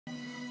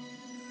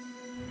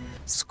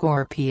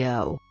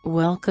Scorpio,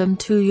 welcome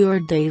to your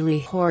daily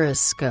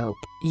horoscope.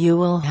 You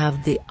will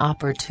have the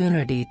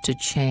opportunity to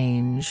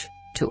change,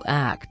 to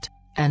act,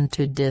 and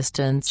to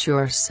distance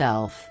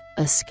yourself,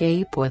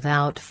 escape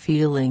without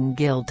feeling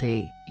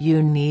guilty.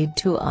 You need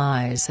to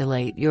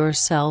isolate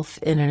yourself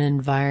in an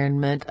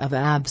environment of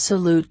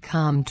absolute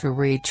calm to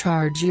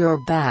recharge your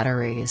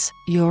batteries.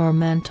 Your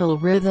mental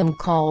rhythm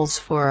calls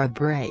for a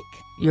break.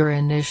 Your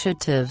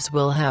initiatives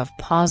will have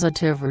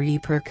positive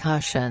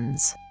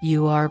repercussions.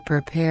 You are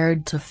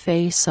prepared to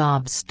face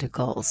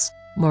obstacles.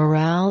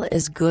 Morale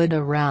is good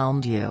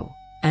around you,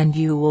 and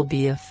you will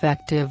be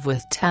effective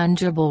with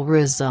tangible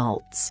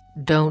results.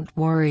 Don't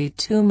worry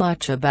too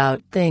much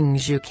about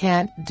things you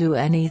can't do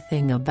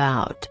anything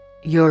about.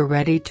 You're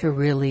ready to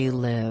really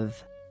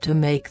live, to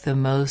make the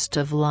most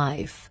of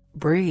life.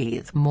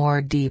 Breathe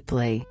more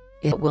deeply.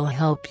 It will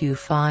help you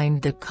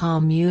find the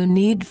calm you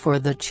need for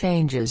the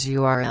changes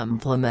you are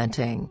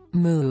implementing.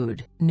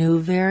 Mood. New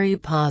very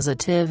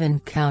positive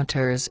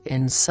encounters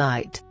in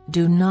sight.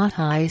 Do not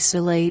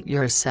isolate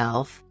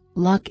yourself.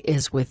 Luck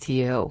is with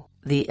you.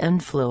 The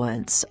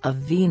influence of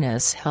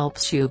Venus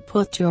helps you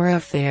put your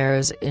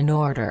affairs in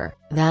order.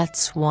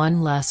 That's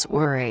one less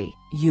worry.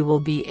 You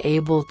will be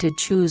able to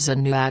choose a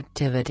new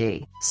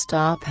activity.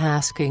 Stop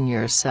asking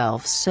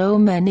yourself so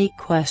many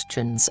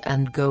questions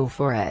and go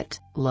for it.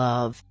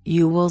 Love.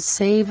 You will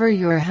savor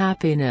your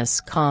happiness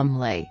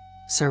calmly,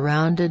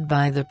 surrounded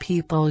by the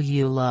people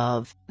you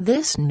love.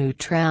 This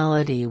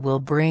neutrality will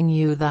bring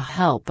you the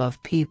help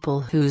of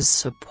people whose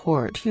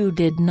support you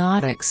did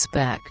not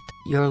expect.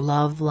 Your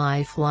love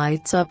life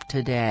lights up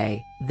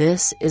today.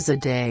 This is a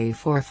day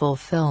for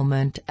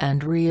fulfillment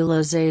and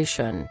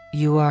realization.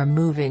 You are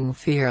moving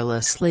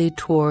fearlessly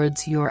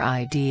towards your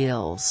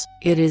ideals.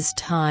 It is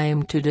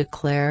time to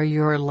declare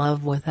your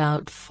love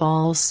without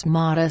false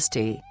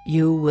modesty.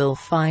 You will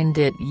find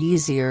it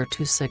easier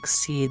to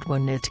succeed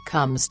when it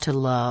comes to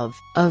love.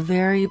 A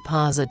very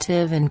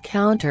positive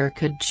encounter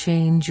could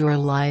change your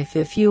life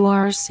if you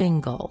are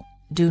single.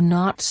 Do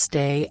not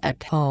stay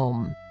at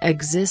home.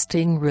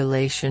 Existing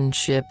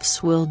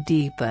relationships will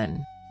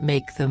deepen.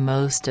 Make the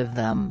most of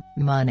them.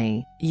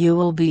 Money. You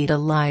will be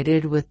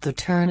delighted with the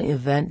turn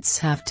events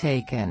have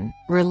taken.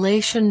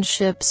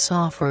 Relationships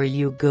offer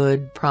you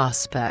good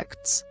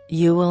prospects.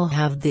 You will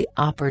have the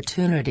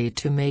opportunity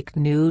to make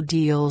new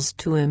deals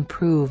to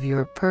improve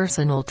your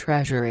personal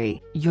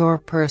treasury. Your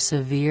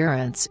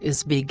perseverance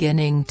is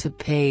beginning to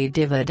pay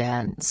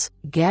dividends.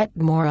 Get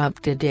more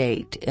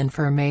up-to-date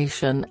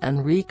information and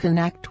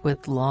reconnect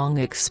with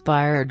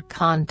long-expired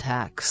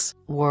contacts.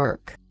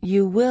 Work.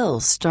 You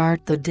will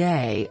start the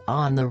day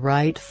on the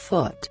right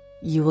foot.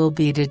 You will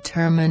be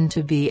determined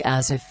to be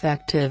as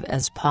effective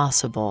as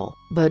possible,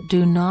 but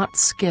do not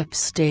skip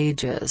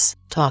stages.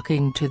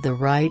 Talking to the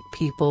right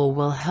people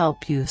will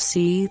help you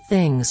see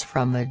things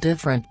from a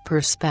different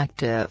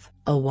perspective.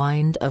 A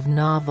wind of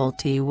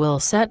novelty will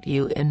set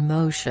you in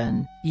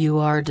motion. You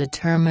are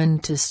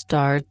determined to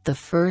start the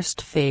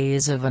first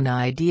phase of an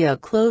idea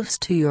close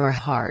to your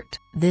heart.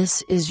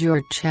 This is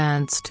your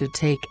chance to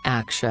take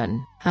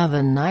action. Have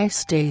a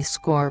nice day,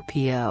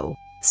 Scorpio.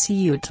 See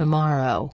you tomorrow.